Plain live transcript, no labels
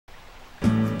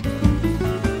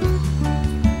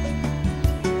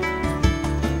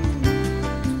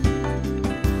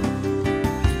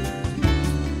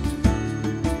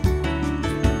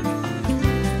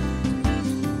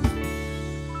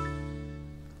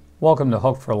Welcome to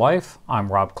Hook for Life.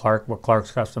 I'm Rob Clark with Clark's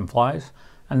Custom Flies,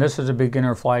 and this is a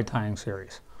beginner fly tying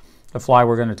series. The fly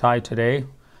we're going to tie today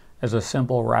is a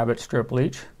simple rabbit strip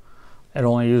leech. It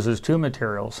only uses two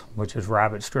materials, which is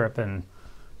rabbit strip and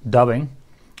dubbing.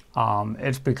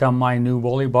 It's become my new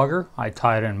woolly bugger. I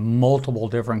tie it in multiple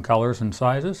different colors and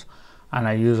sizes, and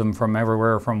I use them from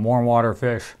everywhere from warm water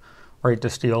fish right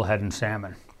to steelhead and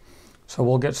salmon. So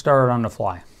we'll get started on the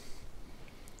fly.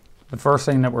 The first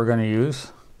thing that we're going to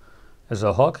use is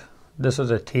a hook. This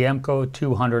is a Tiemco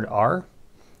 200R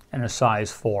in a size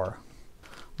 4.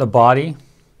 The body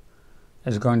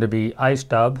is going to be ice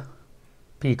dub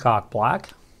peacock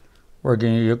black. We're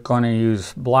going to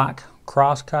use black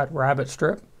cross-cut rabbit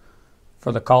strip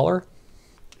for the collar,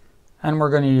 and we're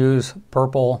going to use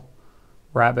purple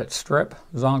rabbit strip,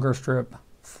 zonker strip,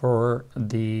 for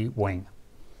the wing.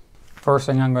 First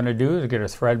thing I'm going to do is get a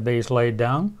thread base laid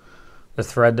down. The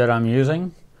thread that I'm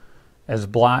using is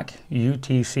black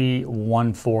UTC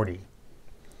 140.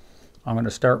 I'm going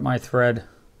to start my thread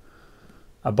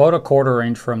about 1/4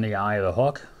 inch from the eye of the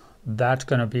hook. That's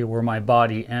going to be where my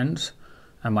body ends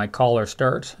and my collar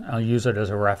starts. I'll use it as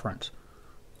a reference.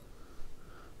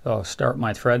 So I'll start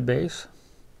my thread base.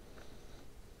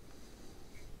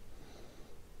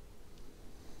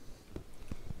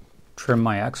 Trim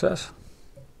my excess.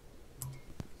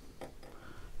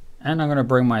 And I'm going to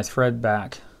bring my thread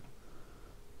back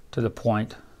to the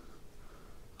point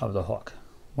of the hook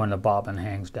when the bobbin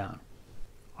hangs down.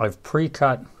 I've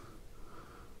pre-cut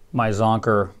my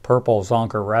purple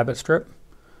zonker rabbit strip,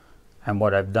 and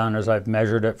what I've done is I've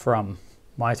measured it from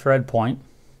my thread point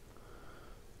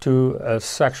to a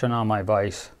section on my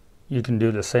vise. You can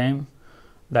do the same.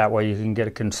 That way you can get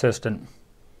a consistent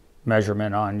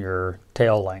measurement on your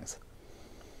tail length.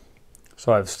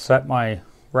 So I've set my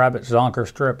rabbit zonker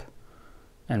strip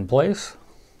in place.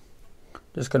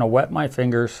 Just going to wet my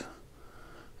fingers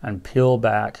and peel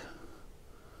back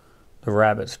the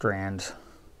rabbit strands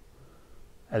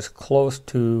as close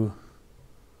to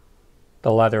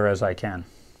the leather as I can.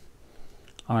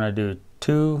 I'm going to do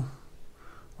 2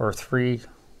 or 3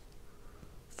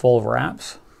 full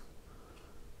wraps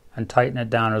and tighten it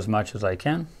down as much as I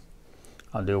can.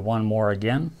 I'll do one more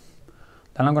again.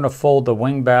 Then I'm going to fold the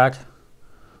wing back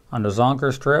on the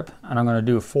zonker strip, and I'm going to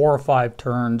do 4 or 5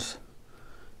 turns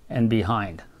and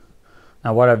behind.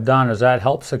 Now what I've done is that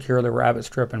helps secure the rabbit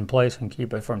strip in place and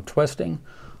keep it from twisting.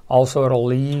 Also, it'll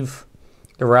leave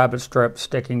the rabbit strip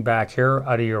sticking back here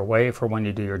out of your way for when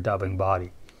you do your dubbing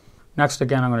body. Next,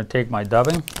 again, I'm going to take my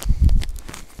dubbing.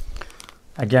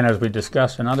 Again, as we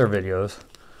discussed in other videos,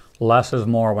 less is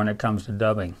more when it comes to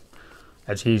dubbing.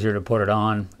 It's easier to put it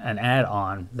on and add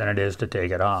on than it is to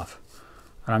take it off.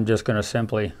 And I'm just going to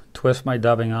simply twist my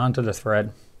dubbing onto the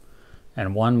thread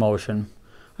in one motion.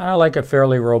 And I like a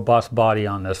fairly robust body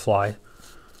on this fly,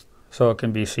 so it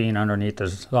can be seen underneath the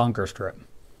zonker strip.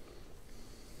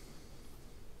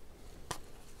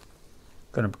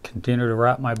 Going to continue to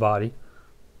wrap my body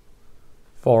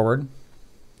forward,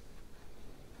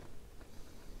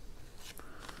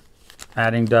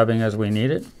 adding dubbing as we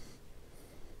need it.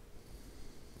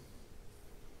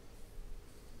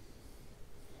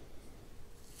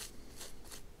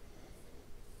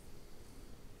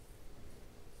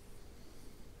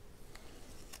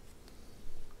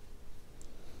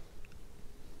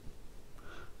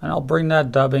 And I'll bring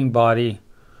that dubbing body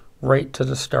right to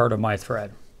the start of my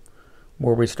thread,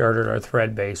 where we started our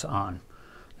thread base on.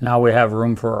 Now we have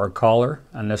room for our collar,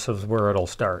 and this is where it'll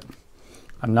start.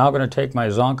 I'm now going to take my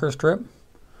zonker strip,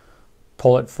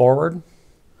 pull it forward, and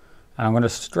I'm going to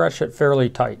stretch it fairly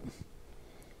tight.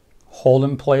 Hold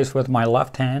in place with my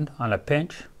left hand on a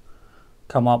pinch,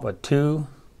 come up with 2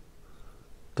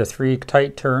 to 3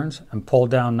 tight turns, and pull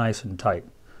down nice and tight.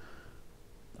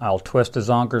 I'll twist the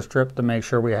zonker strip to make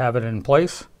sure we have it in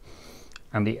place,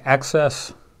 and the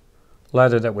excess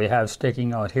leather that we have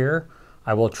sticking out here,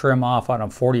 I will trim off on a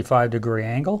 45-degree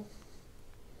angle,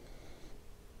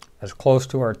 as close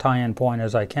to our tie-in point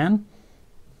as I can.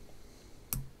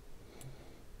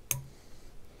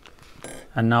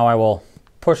 And now I will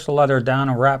push the leather down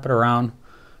and wrap it around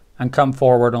and come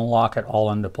forward and lock it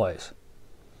all into place.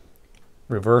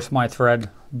 Reverse my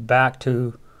thread back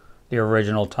to the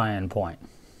original tie-in point.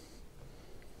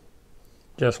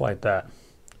 Just like that.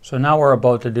 So now we're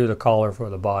about to do the collar for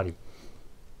the body.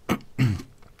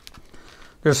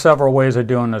 There's several ways of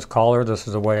doing this collar. This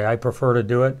is the way I prefer to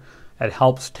do it. It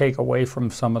helps take away from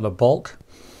some of the bulk.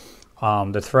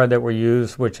 The thread that we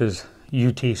use, which is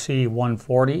UTC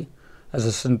 140, is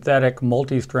a synthetic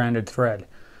multi-stranded thread.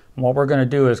 And what we're going to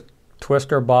do is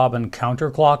twist our bobbin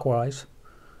counterclockwise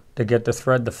to get the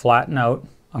thread to flatten out.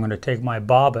 I'm going to take my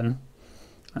bobbin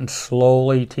and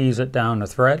slowly tease it down the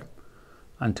thread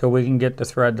until we can get the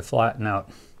thread to flatten out.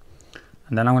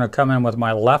 And then I'm going to come in with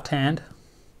my left hand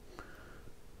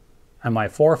and my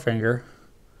forefinger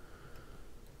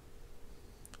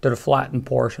to the flattened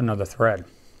portion of the thread.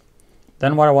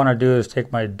 Then what I want to do is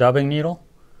take my dubbing needle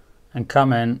and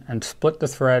come in and split the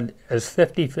thread as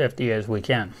 50-50 as we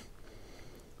can.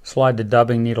 Slide the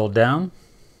dubbing needle down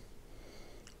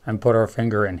and put our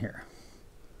finger in here.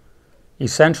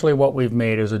 Essentially what we've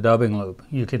made is a dubbing loop.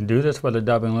 You can do this with a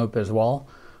dubbing loop as well,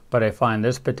 but I find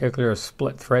this particular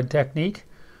split thread technique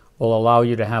will allow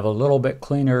you to have a little bit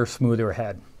cleaner, smoother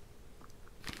head.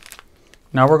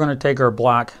 Now we're going to take our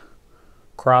black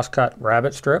crosscut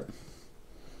rabbit strip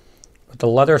with the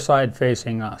leather side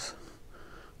facing us.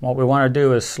 What we want to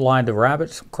do is slide the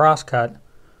rabbit's crosscut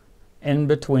in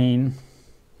between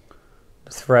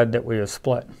the thread that we have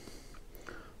split.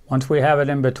 Once we have it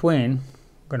in between,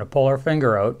 we're going to pull our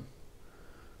finger out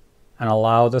and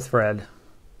allow the thread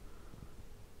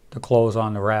to close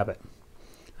on the rabbit.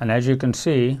 And as you can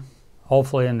see,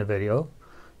 hopefully in the video,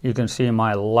 you can see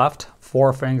my left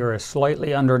forefinger is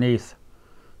slightly underneath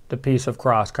the piece of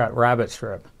crosscut rabbit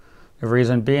strip. The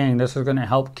reason being, this is going to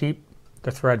help keep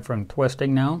the thread from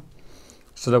twisting now,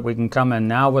 so that we can come in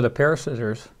now with a pair of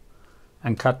scissors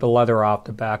and cut the leather off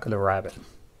the back of the rabbit.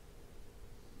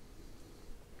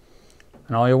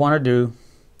 And all you want to do,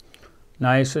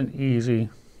 nice and easy,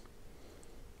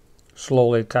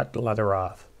 slowly cut the leather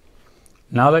off.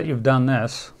 Now that you've done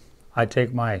this, I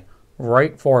take my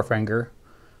right forefinger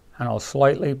and I'll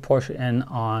slightly push in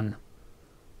on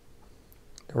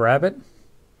the rabbit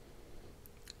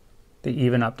to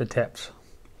even up the tips.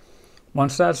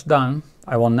 Once that's done,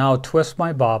 I will now twist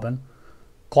my bobbin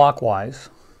clockwise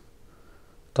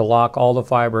to lock all the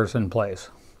fibers in place.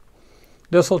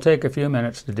 This will take a few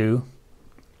minutes to do,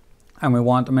 and we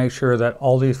want to make sure that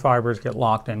all these fibers get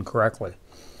locked in correctly.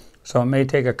 So it may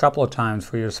take a couple of times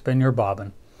for you to spin your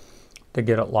bobbin to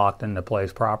get it locked into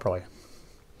place properly.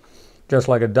 Just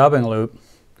like a dubbing loop,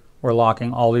 we're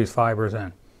locking all these fibers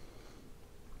in.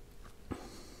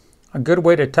 A good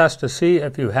way to test to see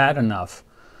if you had enough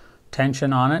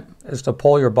tension on it is to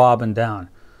pull your bobbin down.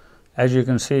 As you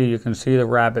can see the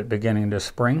rabbit beginning to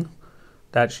spring.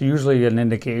 That's usually an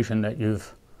indication that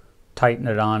you've tightened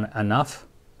it on enough.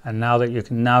 And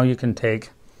now you can take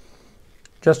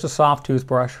just a soft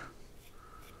toothbrush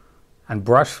and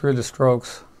brush through the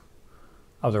strokes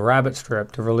of the rabbit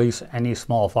strip to release any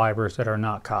small fibers that are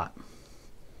not caught.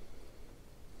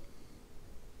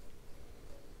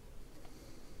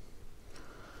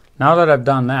 Now that I've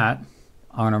done that,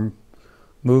 I'm going to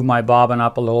move my bobbin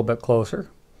up a little bit closer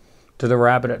to the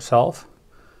rabbit itself,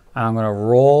 and I'm going to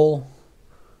roll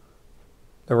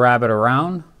the rabbit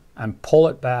around and pull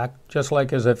it back just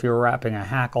like as if you're wrapping a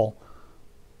hackle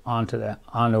onto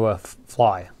a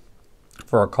fly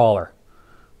for a collar.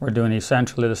 We're doing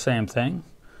essentially the same thing.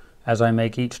 As I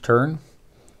make each turn,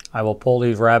 I will pull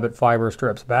these rabbit fiber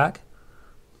strips back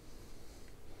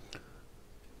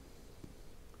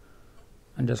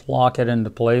and just lock it into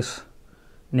place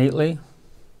neatly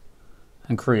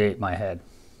and create my head.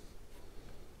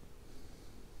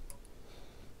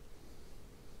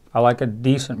 I like a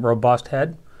decent robust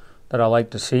head that I like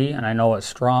to see, and I know it's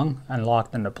strong and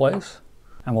locked into place.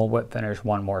 And we'll whip finish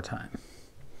one more time.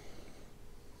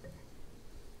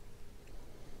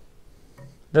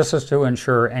 This is to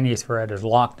ensure any thread is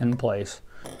locked in place.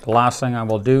 The last thing I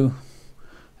will do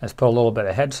is put a little bit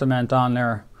of head cement on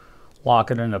there,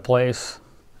 lock it into place,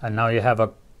 and now you have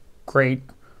a great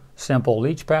simple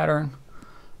leech pattern.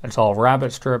 It's all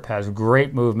rabbit strip, has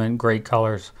great movement, great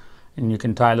colors, and you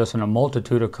can tie this in a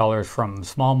multitude of colors from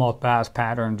smallmouth bass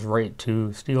patterns right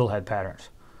to steelhead patterns.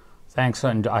 Thanks,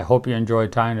 and I hope you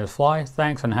enjoyed tying this fly.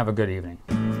 Thanks, and have a good evening.